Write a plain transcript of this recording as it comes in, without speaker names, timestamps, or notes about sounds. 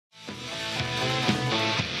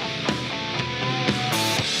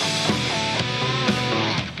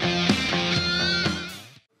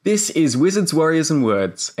This is Wizards, Warriors and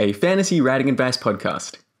Words, a fantasy writing advice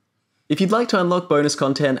podcast. If you'd like to unlock bonus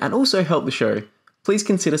content and also help the show, please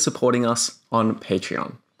consider supporting us on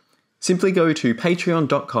Patreon. Simply go to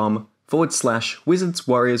patreon.com/Wizards,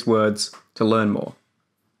 Warriors, Words to learn more.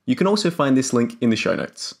 You can also find this link in the show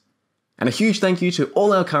notes. And a huge thank you to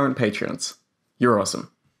all our current Patreons. You're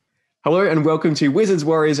awesome. Hello and welcome to Wizards,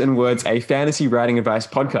 Warriors and Words, a fantasy writing advice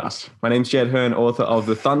podcast. My name's Jed Herne, author of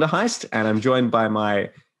The Thunder Heist, and I'm joined by my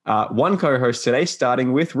one co-host today,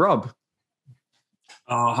 starting with Rob.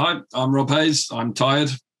 Hi, I'm Rob Hayes. I'm tired.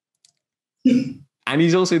 And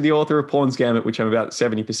he's also the author of Pawn's Gambit, which I'm about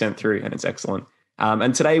 70% through, and it's excellent.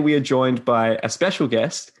 And today we are joined by a special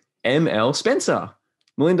guest, M.L. Spencer.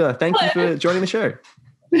 Melinda, thank you for joining the show.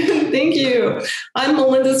 Thank you. I'm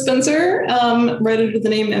Melinda Spencer, read with the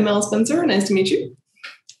name M.L. Spencer. Nice to meet you.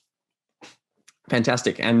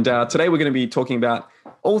 Fantastic. And today we're going to be talking about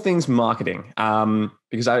all things marketing,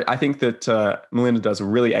 because I think that Melinda does a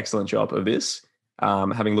really excellent job of this.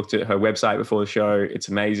 Having looked at her website before the show, it's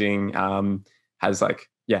amazing. Has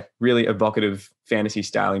really evocative fantasy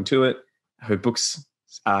styling to it. Her books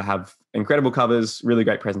have incredible covers, really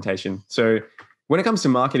great presentation. So when it comes to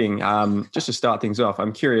marketing, just to start things off,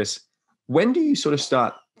 I'm curious, when do you sort of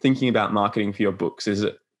start thinking about marketing for your books? Is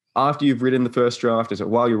it after you've written the first draft? Is it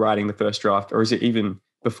while you're writing the first draft? Or is it even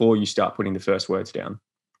before you start putting the first words down?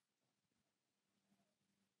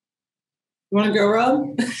 You want to go,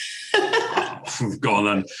 Rob? Go on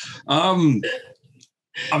then. I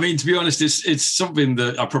mean, to be honest, it's something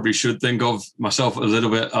that I probably should think of myself a little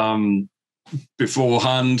bit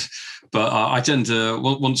beforehand. But I tend to,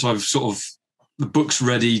 once I've sort of, the book's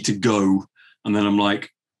ready to go, and then I'm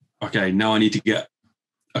like, okay, now I need to get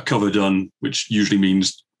a cover done, which usually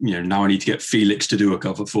means, now I need to get Felix to do a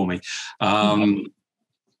cover for me.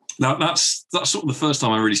 That's sort of the first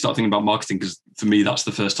time I really start thinking about marketing, because for me, that's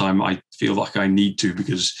the first time I feel like I need to,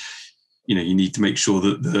 because you need to make sure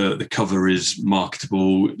that the cover is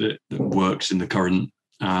marketable, that works in the current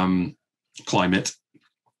climate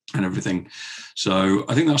and everything. So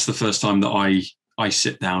I think that's the first time that I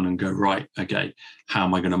sit down and go, right, okay, how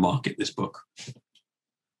am I going to market this book?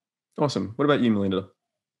 Awesome. What about you, Melinda?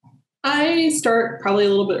 I start probably a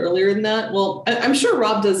little bit earlier than that. Well, I'm sure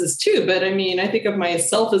Rob does this too, but I mean, I think of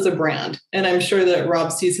myself as a brand, and I'm sure that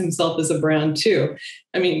Rob sees himself as a brand too.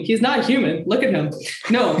 I mean, he's not human. Look at him.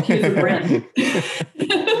 No, he's a brand.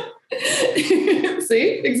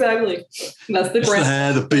 See? Exactly. That's the brand. The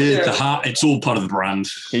hair, the beard, the hat, it's all part of the brand.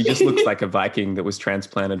 He just looks like a Viking that was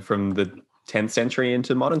transplanted from the 10th century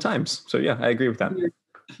into modern times. So yeah, I agree with that.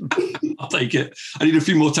 I'll take it. I need a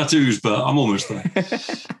few more tattoos, but I'm almost there.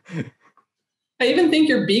 I even think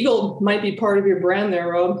your beagle might be part of your brand there,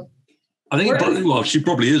 Rob. I think she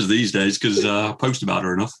probably is these days, because I post about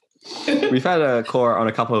her enough. We've had Cora on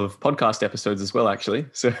a couple of podcast episodes as well, actually.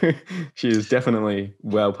 So she is definitely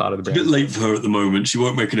well part of the brand. It's a bit late for her at the moment. She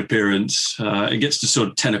won't make an appearance. It gets to sort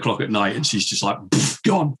of 10 o'clock at night and she's just like,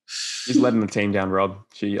 gone. She's letting the team down, Rob.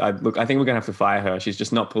 I think we're going to have to fire her. She's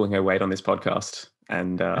just not pulling her weight on this podcast.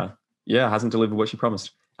 And hasn't delivered what she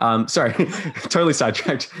promised. Sorry, totally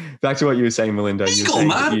sidetracked. Back to what you were saying, Melinda.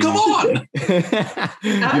 Come on.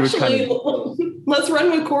 Actually, let's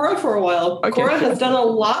run with Cora for a while. Okay. Cora has done a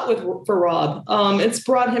lot for Rob. It's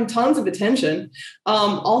brought him tons of attention.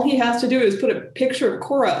 All he has to do is put a picture of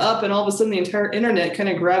Cora up, and all of a sudden the entire internet kind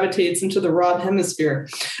of gravitates into the Rob hemisphere.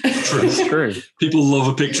 True. It's true. People love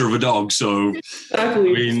a picture of a dog, so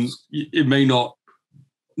exactly. I mean, it may not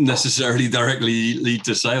necessarily directly lead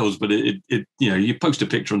to sales, but it you post a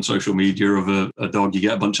picture on social media of a dog, you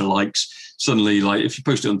get a bunch of likes. Suddenly, like if you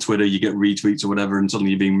post it on Twitter, you get retweets or whatever, and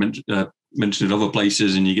suddenly you're being mentioned at other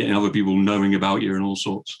places, and you're getting other people knowing about you and all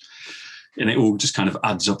sorts, and it all just kind of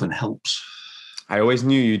adds up and helps. I always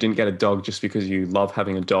knew you didn't get a dog just because you love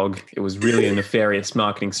having a dog. It was really a nefarious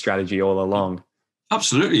marketing strategy all along.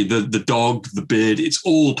 Absolutely. The dog, the beard, it's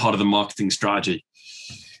all part of the marketing strategy.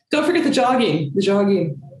 Don't forget the jogging.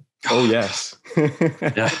 Oh, yes.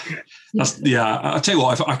 Yeah. I'll tell you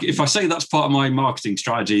what, if I say that's part of my marketing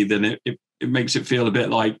strategy, then it makes it feel a bit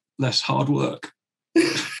like less hard work.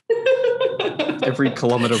 Every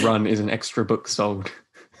kilometer run is an extra book sold.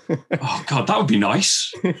 Oh, God, that would be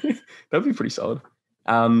nice. That would be pretty solid.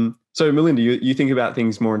 So, Melinda, you think about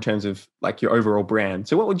things more in terms of like your overall brand.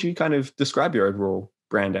 So what would you kind of describe your overall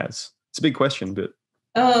brand as? It's a big question, but...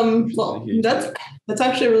 Well, that's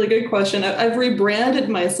actually a really good question. I've rebranded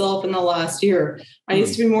myself in the last year. I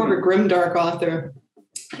used to be more of a grimdark author.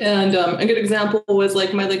 And a good example was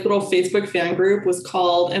like my like little Facebook fan group was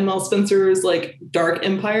called ML Spencer's like Dark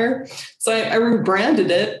Empire. So I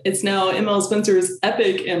rebranded it. It's now ML Spencer's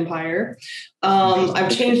Epic Empire.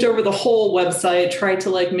 I've changed over the whole website, tried to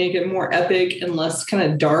like make it more epic and less kind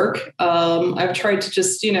of dark. I've tried to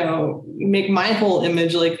just, make my whole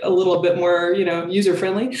image like a little bit more, user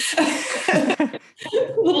friendly.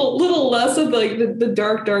 little less of like the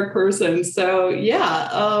dark person. So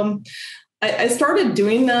yeah, I started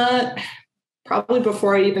doing that probably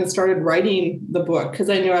before I even started writing the book, because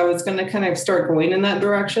I knew I was going to kind of start going in that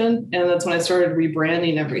direction. And that's when I started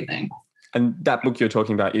rebranding everything. And that book you're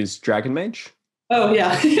talking about is Dragon Mage? Oh,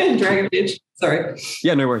 yeah. Dragon Mage. Sorry.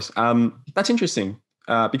 Yeah, no worries. That's interesting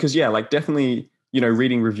because, yeah, like definitely,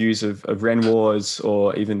 reading reviews of Ren Wars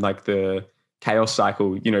or even like the Chaos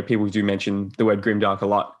Cycle, people do mention the word grimdark a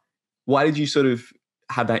lot. Why did you sort of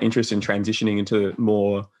have that interest in transitioning into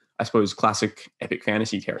more, I suppose, classic epic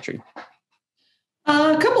fantasy territory?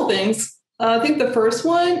 A couple things. I think the first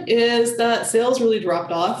one is that sales really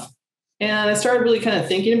dropped off. And I started really kind of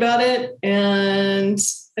thinking about it. And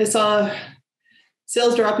I saw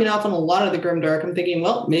sales dropping off on a lot of the grimdark. I'm thinking,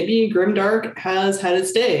 well, maybe grimdark has had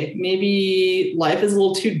its day. Maybe life is a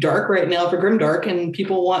little too dark right now for grimdark and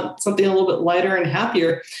people want something a little bit lighter and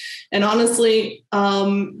happier. And honestly,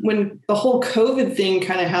 when the whole COVID thing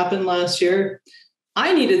kind of happened last year,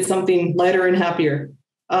 I needed something lighter and happier.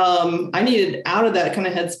 I needed out of that kind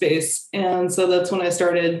of headspace. And so that's when I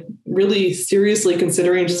started really seriously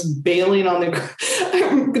considering just bailing on the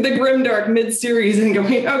grimdark mid-series and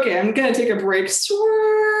going, okay, I'm going to take a break,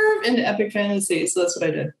 swerve into epic fantasy. So that's what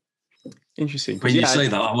I did. Interesting. When you say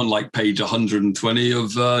that, I'm on like page 120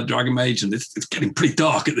 of Dragon Mage, and it's getting pretty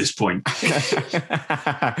dark at this point.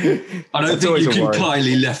 I don't think you can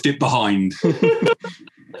quietly left it behind.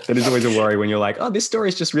 That is always a worry when you're like, oh, this story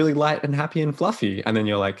is just really light and happy and fluffy. And then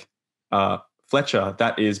you're like, Fletcher,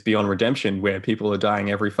 that is Beyond Redemption, where people are dying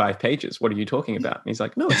every 5 pages. What are you talking about? And he's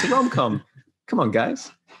like, no, it's a rom-com. Come on,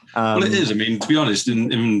 guys. Well, it is. I mean, to be honest,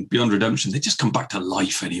 in Beyond Redemption, they just come back to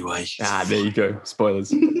life anyway. There you go.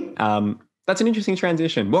 Spoilers. That's an interesting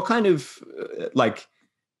transition. What kind of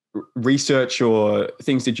research or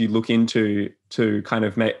things did you look into to kind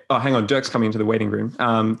of make... Oh, hang on. Dirk's coming into the waiting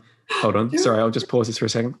room. Hold on. Sorry, I'll just pause this for a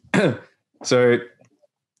second. So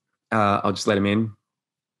I'll just let him in.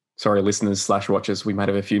 Sorry, listeners / watchers. We might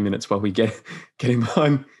have a few minutes while we get him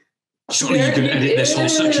on. Surely you can edit this whole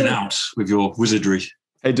section out with your wizardry.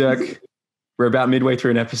 Hey, Dirk. We're about midway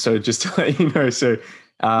through an episode, just to let you know. So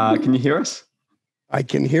can you hear us? I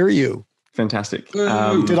can hear you. Fantastic.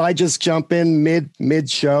 Did I just jump in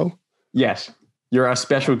mid-show? Yes. You're our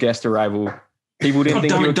special guest arrival. People didn't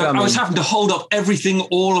think you were coming. I was having to hold up everything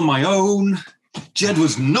all on my own. Jed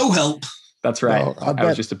was no help. That's right. Well, I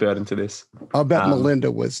was just a burden to this. I'll bet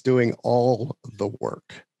Melinda was doing all the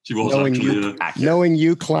work. She was knowing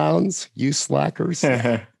you clowns, you slackers.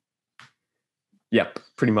 Yep,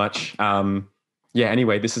 pretty much.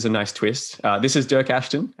 Anyway, this is a nice twist. This is Dirk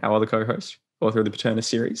Ashton, our other co-host, author of the Paterna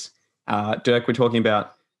series. Dirk, we're talking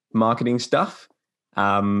about marketing stuff.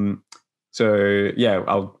 I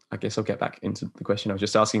guess I'll get back into the question I was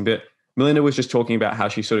just asking. But Melinda was just talking about how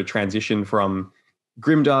she sort of transitioned from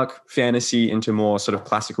grimdark fantasy into more sort of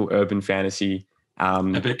classical urban fantasy.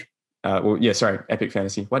 Epic. Epic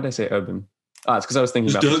fantasy. Why did I say urban? It's because I was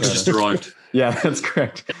thinking about Dirk just arrived. Yeah, that's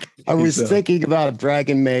correct. I was thinking about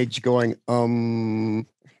Dragon Mage going,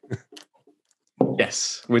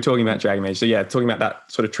 Yes, we're talking about Dragon Mage. So yeah, talking about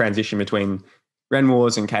that sort of transition between Ren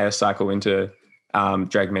Wars and Chaos Cycle into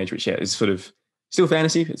Dragon Mage, which is sort of still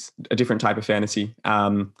fantasy. It's a different type of fantasy.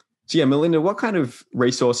 Melinda, what kind of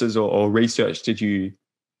resources or research did you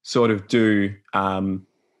sort of do,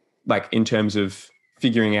 in terms of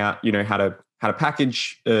figuring out, how to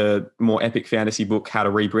package a more epic fantasy book, how to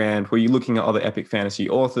rebrand? Were you looking at other epic fantasy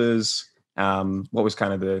authors? What was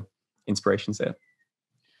kind of the inspirations there?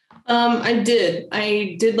 I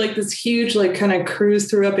did like this huge, kind of cruise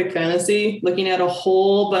through epic fantasy, looking at a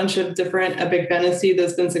whole bunch of different epic fantasy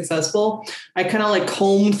that's been successful. I kind of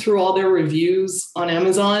combed through all their reviews on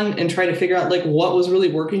Amazon and tried to figure out what was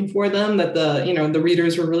really working for them that the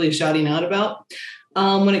readers were really shouting out about.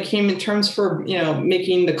 When it came in terms for,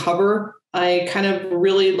 making the cover, I kind of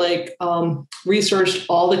really researched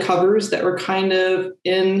all the covers that were kind of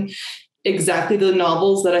in exactly the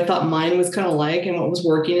novels that I thought mine was kind of like and what was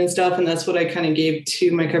working and stuff. And that's what I kind of gave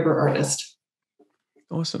to my cover artist.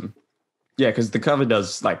 Awesome. Yeah, because the cover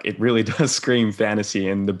does it really does scream fantasy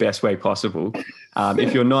in the best way possible.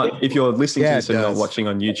 If you're listening to this and not watching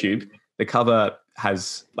on YouTube, the cover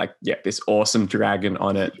has this awesome dragon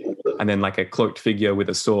on it, and then a cloaked figure with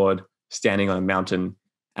a sword standing on a mountain.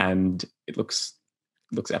 and it looks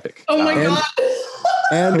epic. Oh my God.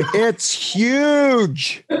 And it's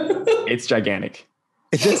huge. It's gigantic.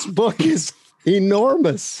 This book is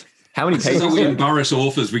enormous. How many pages? So we embarrass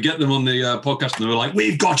authors. We get them on the podcast, and they're like,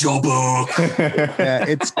 "We've got your book." Yeah,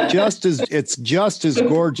 it's just as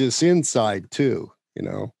gorgeous inside too.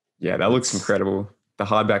 Yeah, that looks incredible. The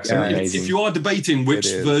hardbacks are amazing. If you are debating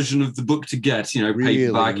which version of the book to get,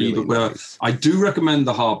 paperback, really ebook, nice. I do recommend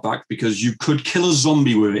the hardback because you could kill a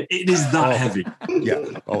zombie with it. It is that heavy. Yeah.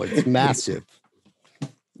 Oh, it's massive.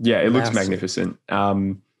 Yeah, it looks magnificent.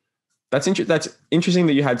 That's interesting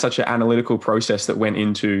that you had such an analytical process that went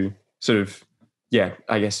into sort of,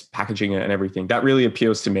 I guess packaging it and everything. That really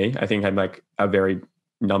appeals to me. I think I'm like a very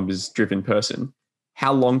numbers-driven person.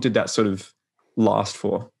 How long did that sort of last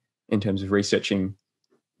for in terms of researching,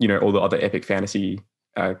 all the other epic fantasy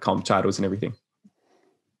comp titles and everything?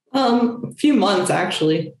 A few months,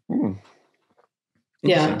 actually.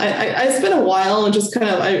 Yeah, I spent a while and just kind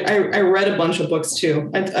of, I read a bunch of books too.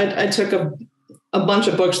 I took a bunch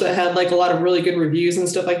of books that had like a lot of really good reviews and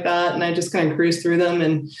stuff like that. And I just kind of cruised through them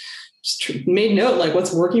and just made note, like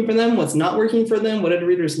what's working for them, what's not working for them, what did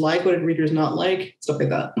readers like, what did readers not like, stuff like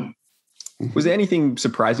that. Was there anything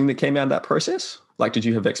surprising that came out of that process? Like, did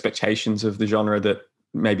you have expectations of the genre that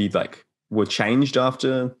maybe like were changed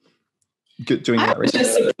after doing that research? I'm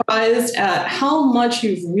just surprised at how much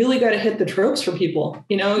you've really got to hit the tropes for people.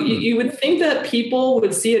 You would think that people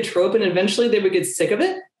would see a trope and eventually they would get sick of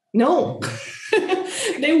it. No,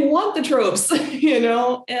 they want the tropes,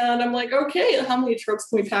 and I'm like, okay, how many tropes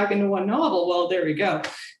can we pack into one novel? Well, there we go.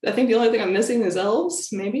 I think the only thing I'm missing is elves,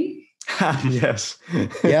 maybe. Yes.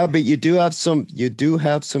 Yeah, but you do have some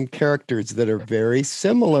characters that are very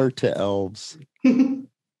similar to elves.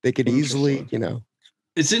 They could easily,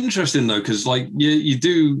 It's interesting though, because like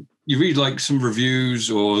you read like some reviews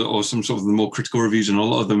or some sort of the more critical reviews, and a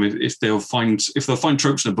lot of them, if they'll find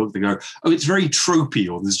tropes in a book, they go, "Oh, it's very tropey,"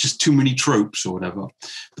 or "There's just too many tropes," or whatever.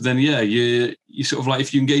 But then, you sort of like,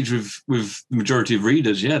 if you engage with the majority of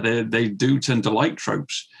readers, they do tend to like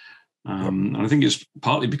tropes. And I think it's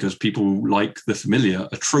partly because people like the familiar.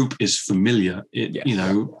 A trope is familiar.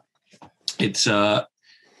 It's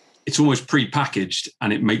almost pre-packaged,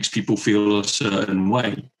 and it makes people feel a certain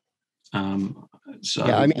way.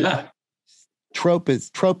 Trope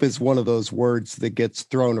is one of those words that gets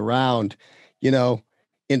thrown around.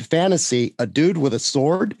 In fantasy, a dude with a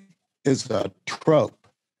sword is a trope.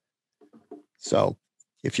 So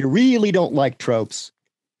if you really don't like tropes,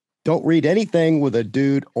 don't read anything with a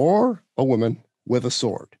dude or a woman with a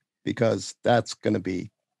sword, because that's going to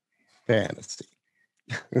be fantasy.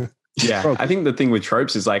 Yeah, I think the thing with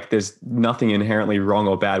tropes is like there's nothing inherently wrong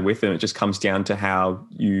or bad with them. It just comes down to how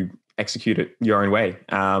you execute it your own way.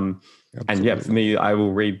 And for me, I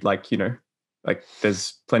will read like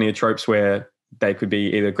there's plenty of tropes where they could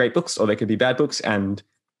be either great books or they could be bad books. And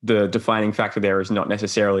the defining factor there is not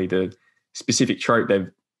necessarily the specific trope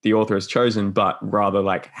the author has chosen, but rather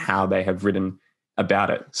like how they have written about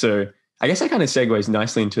it. So I guess that kind of segues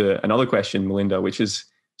nicely into another question, Melinda, which is,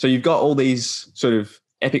 so you've got all these sort of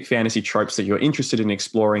epic fantasy tropes that you're interested in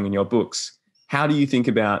exploring in your books. How do you think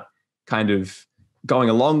about kind of going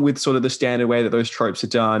along with sort of the standard way that those tropes are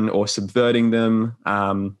done, or subverting them,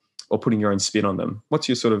 or putting your own spin on them? What's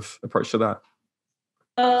your sort of approach to that?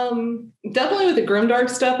 Definitely with the grimdark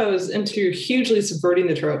stuff, I was into hugely subverting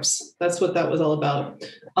the tropes. That's what that was all about.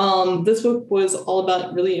 This book was all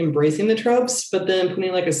about really embracing the tropes, but then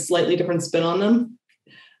putting like a slightly different spin on them.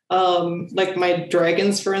 Like my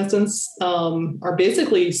dragons, for instance, are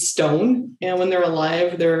basically stone, and when they're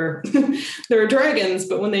alive, they're dragons,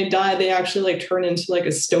 but when they die, they actually like turn into like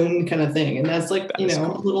a stone kind of thing. And that's like, cool.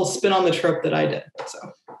 A little spin on the trope that I did.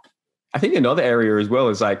 So I think another area as well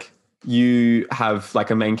is like you have like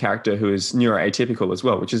a main character who is neuroatypical as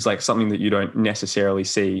well, which is like something that you don't necessarily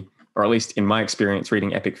see, or at least in my experience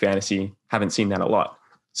reading epic fantasy, haven't seen that a lot.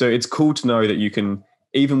 So it's cool to know that you can,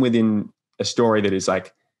 even within a story that is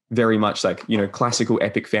like very much like, classical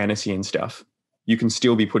epic fantasy and stuff, you can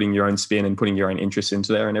still be putting your own spin and putting your own interests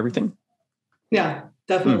into there and everything. Yeah,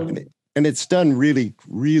 definitely. And it's done really,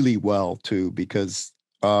 really well too, because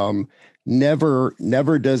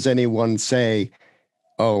never does anyone say,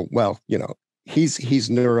 oh, well, he's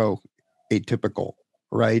neuroatypical,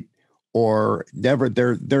 right? Or never,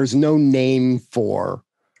 there's no name for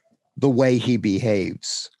the way he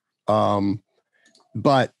behaves.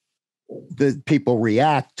 But the people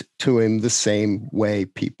react to him the same way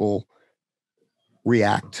people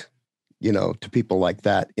react, to people like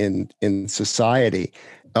that in society.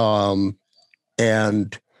 And,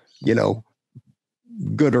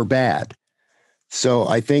 good or bad. So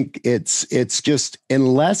I think it's just,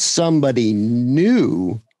 unless somebody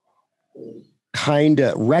new kind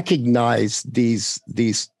of recognized these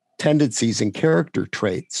tendencies and character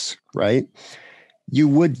traits, right? You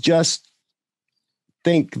would just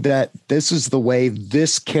think that this is the way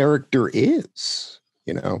this character is,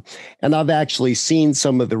 And I've actually seen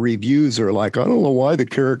some of the reviews are like, I don't know why the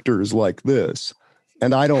character is like this,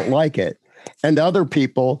 and I don't like it. And other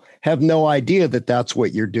people have no idea that that's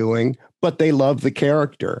what you're doing, but they love the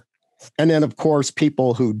character. And then, of course,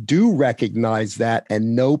 people who do recognize that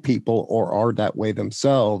and know people or are that way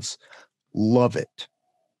themselves love it,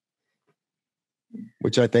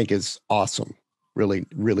 which I think is awesome. Really,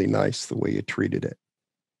 really nice the way you treated it.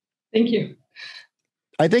 Thank you.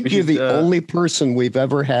 I think you're the only person we've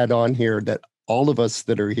ever had on here that all of us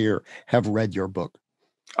that are here have read your book.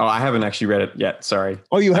 Oh, I haven't actually read it yet. Sorry.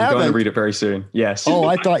 Oh, you haven't? I'm going to read it very soon. Yes. Oh,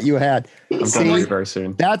 I thought you had. I'm going to read it very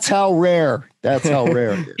soon. That's how rare. That's how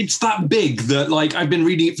rare. It's that big that like I've been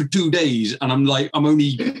reading it for 2 days and I'm less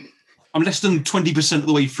than 20% of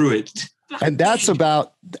the way through it. And that's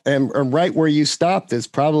about, and right where you stopped is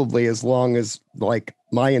probably as long as like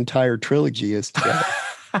my entire trilogy is together.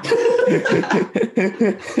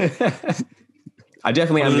 I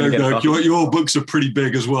definitely am going to get your books are pretty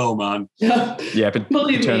big as well, man. Yeah, but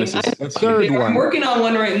believe me, I'm working on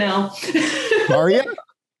one right now. Are you?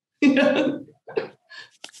 Yeah.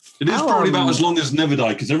 It is probably about as long as Never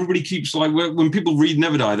Die, because everybody keeps like, when people read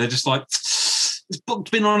Never Die, they're just like, this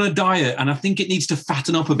book's been on a diet, and I think it needs to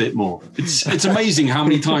fatten up a bit more. It's amazing how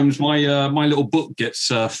many times my little book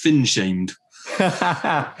gets fin shamed.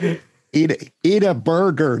 Eat a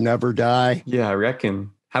burger, Never Die. Yeah, I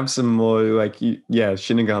reckon. Have some more like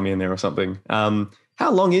Shinigami in there or something.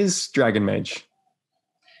 How long is Dragon Mage?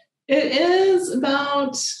 It is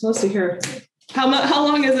about, let's see here. How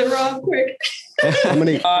long is it, Rob? Quick. How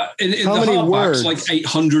many? In how many words? Like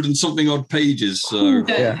 800 and something odd pages. So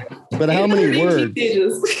yeah, but how many words?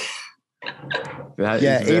 Pages.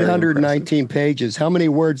 819 pages. How many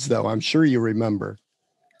words though? I'm sure you remember.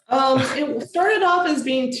 It started off as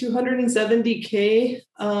being 270K.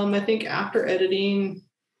 I think after editing,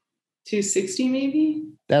 260 maybe.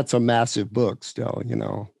 That's a massive book still,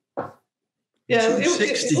 Yeah,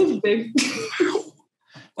 it was big.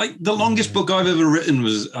 Like the longest book I've ever written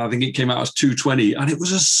was, I think it came out as 220, and it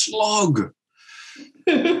was a slog.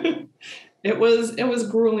 It was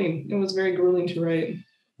grueling. It was very grueling to write.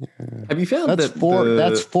 Yeah. Have you found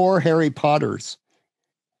that's 4 Harry Potters?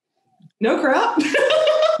 No crap.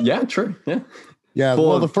 Yeah, true. Yeah. Yeah.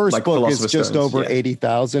 Well, the first book is just over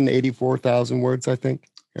 80,000, 84,000 words, I think.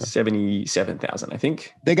 Yeah. 77,000, I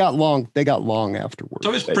think. They got long afterwards.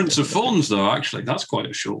 So it's Prince of Thorns, though, actually. That's quite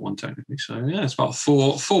a short one, technically. So, yeah, it's about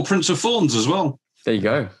four Prince of Thorns as well. There you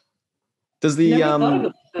go. Does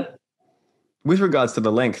the, with regards to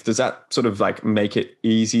the length, does that sort of like make it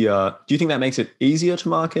easier? Do you think that makes it easier to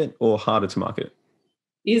market or harder to market?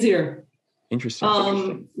 Easier.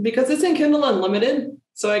 Interesting. Because it's in Kindle Unlimited,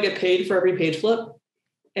 so I get paid for every page flip.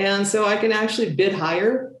 And so I can actually bid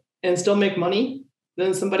higher and still make money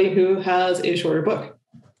than somebody who has a shorter book.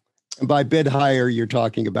 And by bid higher, you're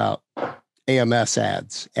talking about AMS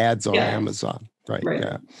ads on Amazon, right?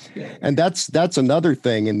 Yeah. And that's another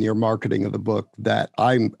thing in your marketing of the book that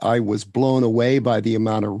I was blown away by the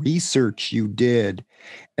amount of research you did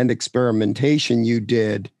and experimentation you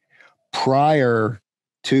did prior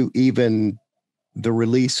to even the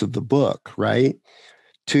release of the book, right?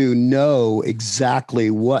 To know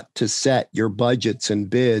exactly what to set your budgets and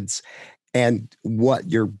bids and what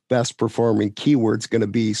your best performing keyword's going to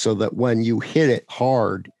be so that when you hit it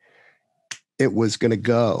hard, it was going to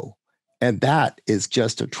go. And that is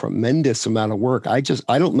just a tremendous amount of work. I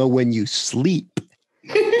don't know when you sleep.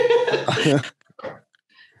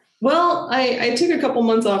 Well, I took a couple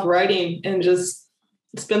months off writing and just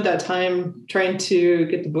spent that time trying to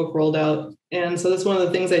get the book rolled out. And so that's one of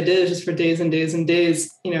the things I did just for days and days and days,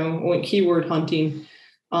 went keyword hunting.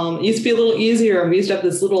 It used to be a little easier. We used to have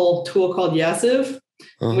this little tool called Yassive,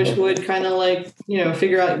 which would kind of like,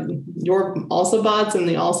 figure out your also bots and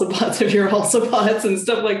the also bots of your also bots and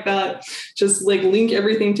stuff like that. Just like link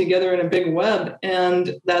everything together in a big web.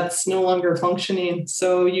 And that's no longer functioning.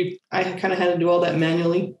 So I kind of had to do all that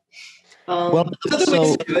manually.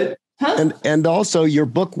 And also your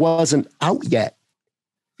book wasn't out yet.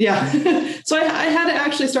 Yeah. So I had to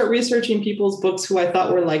actually start researching people's books who I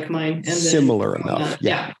thought were like mine. And similar enough.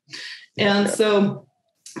 Yeah. And so,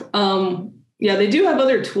 they do have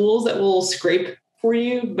other tools that will scrape for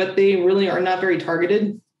you, but they really are not very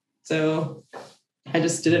targeted. So I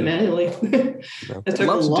just did it manually. I'd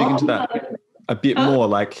love to dig into that a bit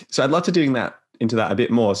more. I'd love to dig into that a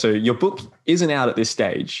bit more. So your book isn't out at this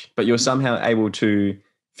stage, but you're somehow able to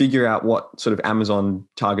figure out what sort of Amazon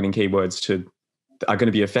targeting keywords are going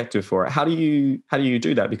to be effective for it. How do you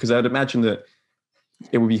do that? Because I would imagine that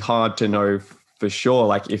it would be hard to know for sure,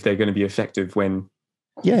 like if they're going to be effective when.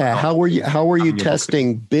 Yeah. How were you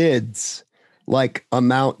testing bids, like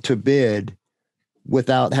amount to bid,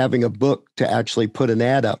 without having a book to actually put an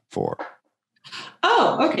ad up for?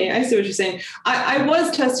 Oh, okay. I see what you're saying. I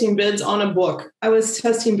was testing bids on a book. I was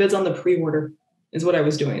testing bids on the pre-order is what I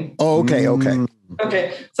was doing. Oh, okay. Okay.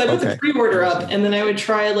 Okay. So I put the pre-order up, and then I would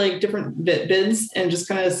try like different bids and just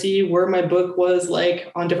kind of see where my book was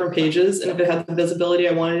like on different pages. And if it had the visibility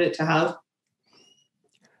I wanted it to have.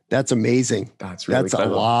 That's amazing. That's really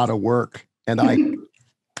clever. A lot of work. And I mean,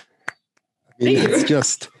 it's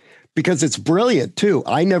just because it's brilliant too.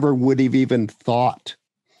 I never would have even thought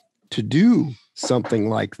to do something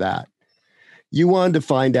like that. You wanted to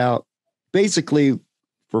find out, basically,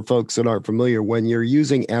 for folks that aren't familiar, when you're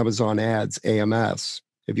using Amazon ads, AMS,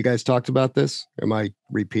 have you guys talked about this? Am I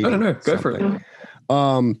repeating? No, go for it.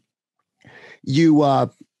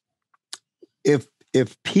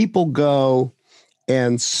 If people go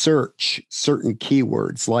and search certain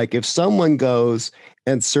keywords, like if someone goes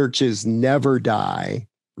and searches never die,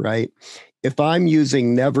 right? If I'm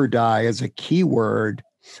using never die as a keyword,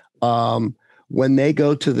 when they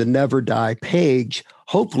go to the never die page,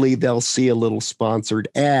 hopefully they'll see a little sponsored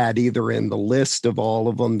ad either in the list of all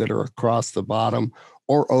of them that are across the bottom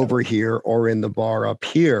or over here or in the bar up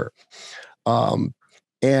here.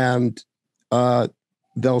 And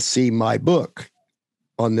they'll see my book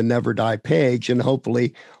on the never die page. And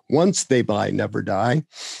hopefully once they buy never die,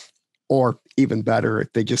 or even better,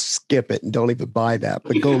 if they just skip it and don't even buy that,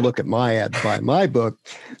 but go look at my ad, buy my book.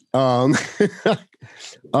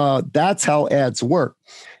 That's how ads work.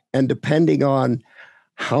 And depending on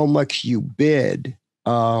how much you bid,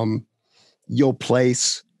 you'll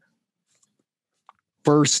place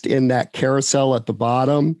first in that carousel at the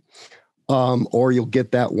bottom, or you'll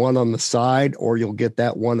get that one on the side, or you'll get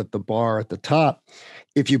that one at the bar at the top.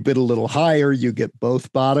 If you bid a little higher, you get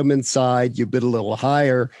both bottom and side. You bid a little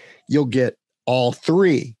higher, you'll get all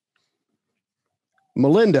three.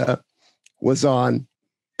 Melinda was on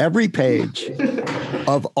every page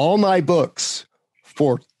of all my books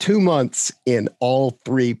for 2 months in all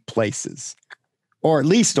three places, or at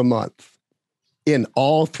least a month in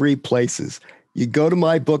all three places. You go to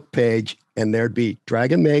my book page and there'd be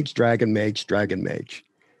Dragon Mage, Dragon Mage, Dragon Mage.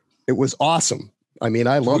 It was awesome. I mean,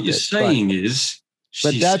 I loved it. What you're saying is,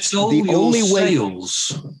 but that's the only way.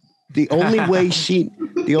 The only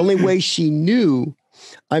way she knew.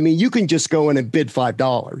 I mean, you can just go in and bid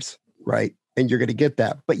 $5, right? And you're going to get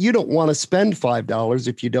that. But you don't want to spend $5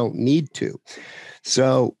 if you don't need to.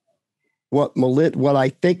 So what I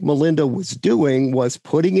think Melinda was doing was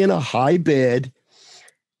putting in a high bid.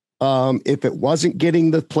 If it wasn't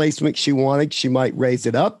getting the placement she wanted, she might raise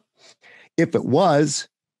it up. If it was,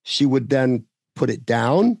 she would then put it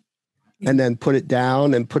down and then put it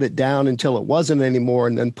down and put it down until it wasn't anymore,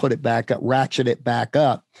 and then put it back up, ratchet it back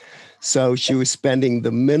up. So she was spending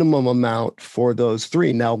the minimum amount for those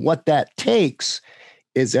three. Now, what that takes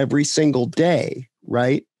is every single day,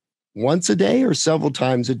 right? Once a day or several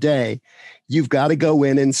times a day, you've got to go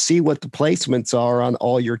in and see what the placements are on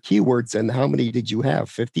all your keywords. And how many did you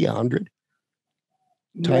have? 50, 100?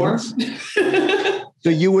 More. So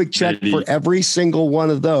you would check for every single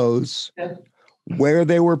one of those, where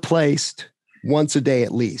they were placed once a day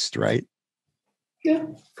at least, right? Yeah.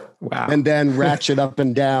 Wow. And then ratchet up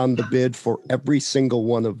and down the bid for every single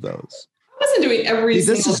one of those. I wasn't doing every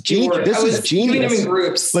single keyword. This is genius. Doing them in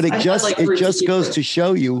groups. But it just goes to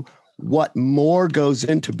show you what more goes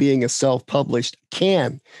into being a self-published,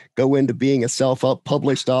 can go into being a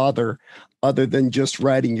self-published author, other than just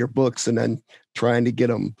writing your books and then trying to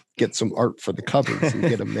get some art for the covers and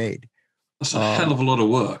get them made. That's a hell of a lot of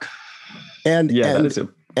work. And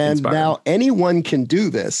now anyone can do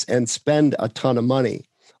this and spend a ton of money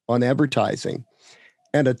on advertising,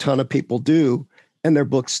 and a ton of people do, and their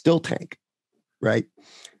books still tank, right?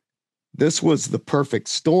 This was the perfect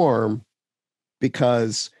storm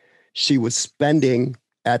because she was spending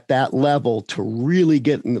at that level to really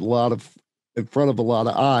get in front of a lot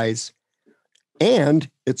of eyes. And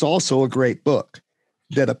it's also a great book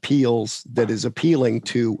that is appealing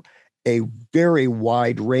to a very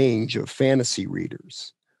wide range of fantasy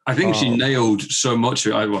readers. I think she nailed so much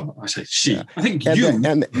of it. I say she. Yeah. I think you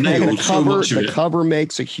nailed so much of it. The cover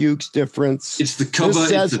makes a huge difference. It's the cover,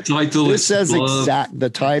 it's the title. This says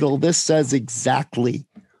the title. This says exactly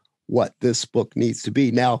what this book needs to be.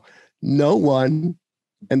 Now, no one,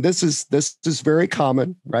 and this is very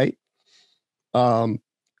common, right?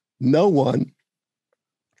 No one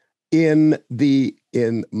in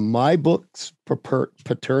my books,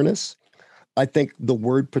 Paternus, I think the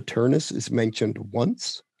word Paternus is mentioned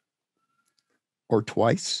once or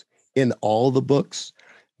twice in all the books.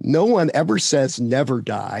 No one ever says never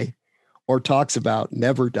die or talks about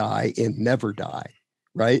never die in Never Die,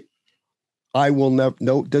 right? I will never.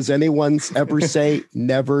 No, does anyone ever say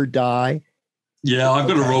never die? Yeah, I've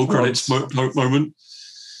got a roll credits moment.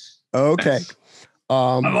 Okay.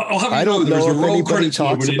 I don't know if anybody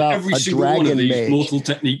talks about a Dragon Mage. Mortal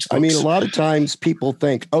Techniques books. I mean, a lot of times people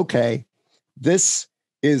think, okay, it's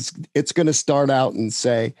going to start out and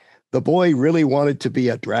say, the boy really wanted to be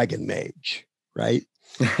a Dragon Mage, right?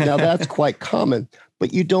 Now that's quite common,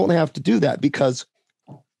 but you don't have to do that because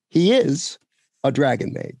he is a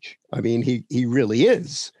Dragon Mage. I mean, he really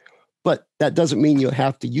is, but that doesn't mean you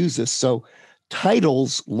have to use this. So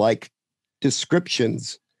titles like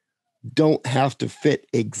descriptions don't have to fit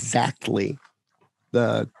exactly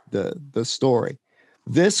the story.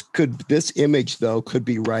 This image though could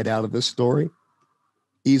be right out of the story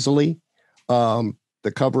easily.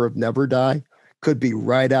 The cover of Never Die could be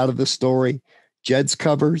right out of the story. Jed's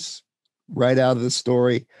covers right out of the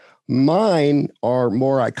story. Mine are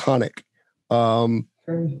more iconic.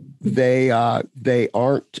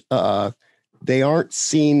 They aren't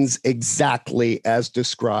scenes exactly as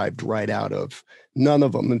described right out of. None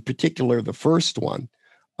of them, in particular, the first one,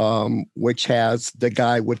 which has the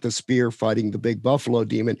guy with the spear fighting the big buffalo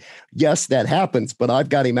demon. Yes, that happens, but I've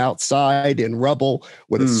got him outside in rubble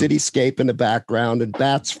with a cityscape in the background and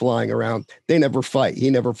bats flying around. They never fight. He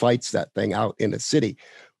never fights that thing out in a city,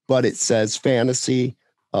 but it says fantasy,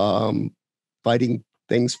 fighting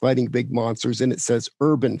things, fighting big monsters, and it says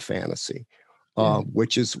urban fantasy,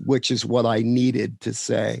 which is what I needed to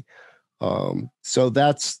say. So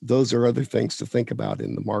those are other things to think about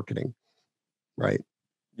in the marketing, right?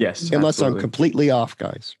 Yes. Unless absolutely. I'm completely off,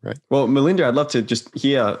 guys, right? Well, Melinda, I'd love to just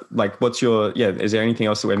hear, like, is there anything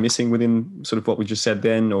else that we're missing within sort of what we just said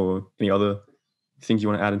then, or any other things you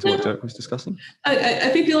want to add into what Dirk was discussing? I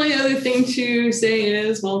think the only other thing to say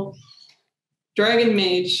is, well, Dragon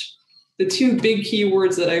Mage, the two big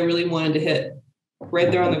keywords that I really wanted to hit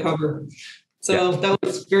right there on the cover. So that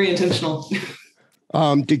was very intentional.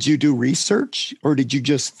 Did you do research or did you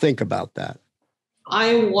just think about that?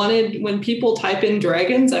 I wanted, when people type in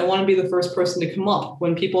dragons, I want to be the first person to come up.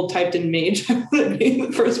 When people typed in mage, I want to be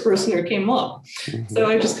the first person who came up. Mm-hmm. So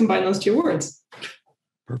I just combined those two words.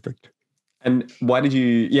 Perfect. And why did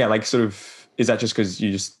you, is that just because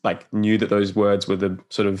you just like knew that those words were the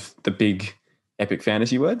sort of the big epic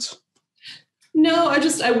fantasy words? No,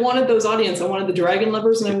 I wanted those audience. I wanted the dragon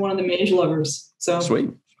lovers and I wanted the mage lovers. So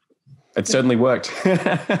sweet. It certainly worked.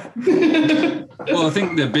 Well, I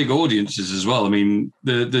think they're big audiences as well. I mean,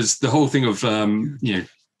 there's the whole thing of, sort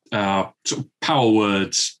of power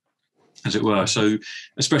words, as it were. So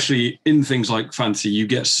especially in things like fantasy, you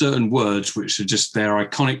get certain words which are just, they're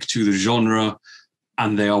iconic to the genre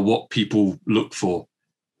and they are what people look for.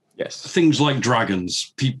 Yes. Things like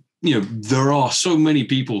dragons. There are so many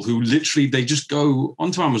people who literally, they just go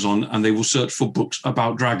onto Amazon and they will search for books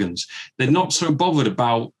about dragons. They're not so bothered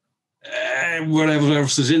about whatever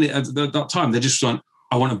else is in it at that time. They're just like,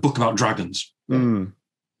 I want a book about dragons. Mm.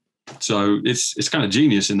 So it's kind of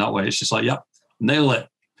genius in that way. It's just like, nail it.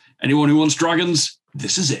 Anyone who wants dragons,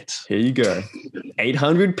 this is it. Here you go.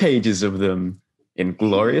 800 pages of them in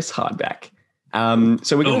glorious hardback.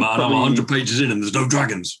 So we're going to I'm 100 pages in and there's no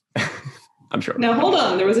dragons. I'm sure. Now, hold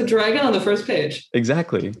on. There was a dragon on the first page.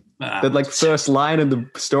 Exactly. The first line of the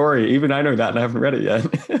story. Even I know that and I haven't read it yet.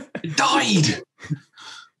 It died.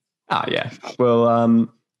 Yeah. Well,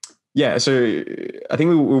 so I think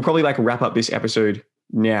we'll probably wrap up this episode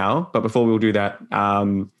now. But before we'll do that,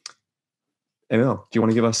 Emil, do you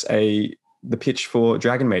want to give us the pitch for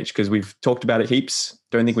Dragon Mage? Because we've talked about it heaps.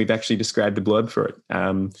 Don't think we've actually described the blurb for it. I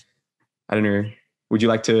don't know. Would you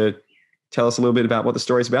like to tell us a little bit about what the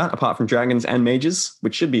story's about, apart from dragons and mages,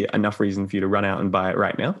 which should be enough reason for you to run out and buy it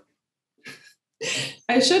right now?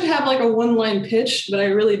 I should have a one-line pitch, but I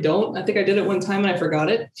really don't. I think I did it one time and I forgot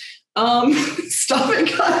it. Stop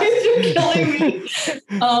it, guys. You're killing me.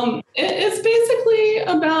 It's basically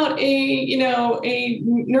about a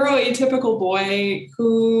neuroatypical boy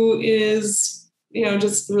who is,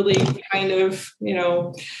 just really kind of,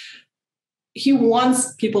 he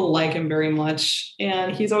wants people to like him very much.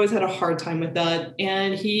 And he's always had a hard time with that.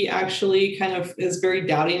 And he actually kind of is very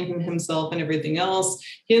doubting in himself and everything else.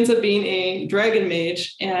 He ends up being a dragon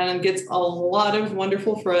mage and gets a lot of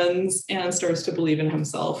wonderful friends and starts to believe in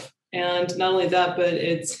himself. And not only that, but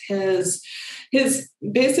it's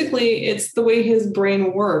basically it's the way his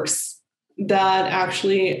brain works that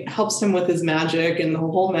actually helps him with his magic and the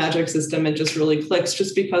whole magic system. It just really clicks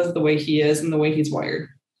just because of the way he is and the way he's wired.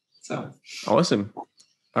 So awesome.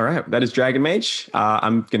 All right. That is Dragon Mage.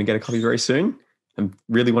 I'm going to get a copy very soon. I'm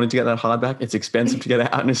really wanting to get that hardback. It's expensive to get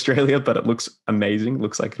it out in Australia, but it looks amazing.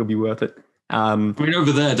 Looks like it'll be worth it. I mean,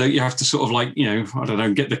 over there, don't you have to sort of like, I don't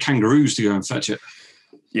know, get the kangaroos to go and fetch it?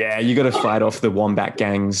 Yeah, you got to fight off the wombat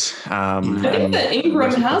gangs. I think that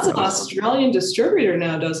Ingram has an Australian distributor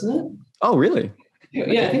now, doesn't it? Oh, really?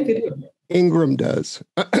 Yeah, I think they do. Ingram does.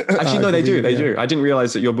 Actually, no, they do. They do. I didn't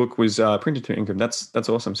realize that your book was printed to Ingram. That's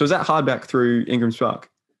awesome. So is that hardback through Ingram Spark?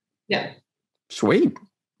 Yeah. Sweet.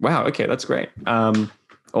 Wow. Okay, that's great.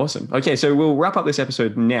 Awesome. Okay, so we'll wrap up this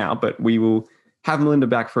episode now, but we will have Melinda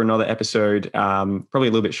back for another episode, probably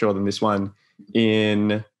a little bit shorter than this one.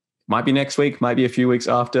 Might be next week, might be a few weeks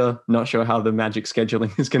after. Not sure how the magic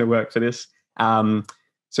scheduling is going to work for this.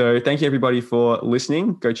 So thank you everybody for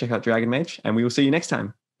listening. Go check out Dragon Mage, and we will see you next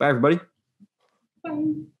time. Bye, everybody.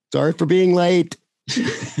 Bye. Sorry for being late.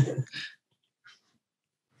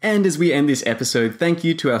 And as we end this episode, thank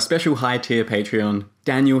you to our special high tier Patreon,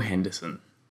 Daniel Henderson.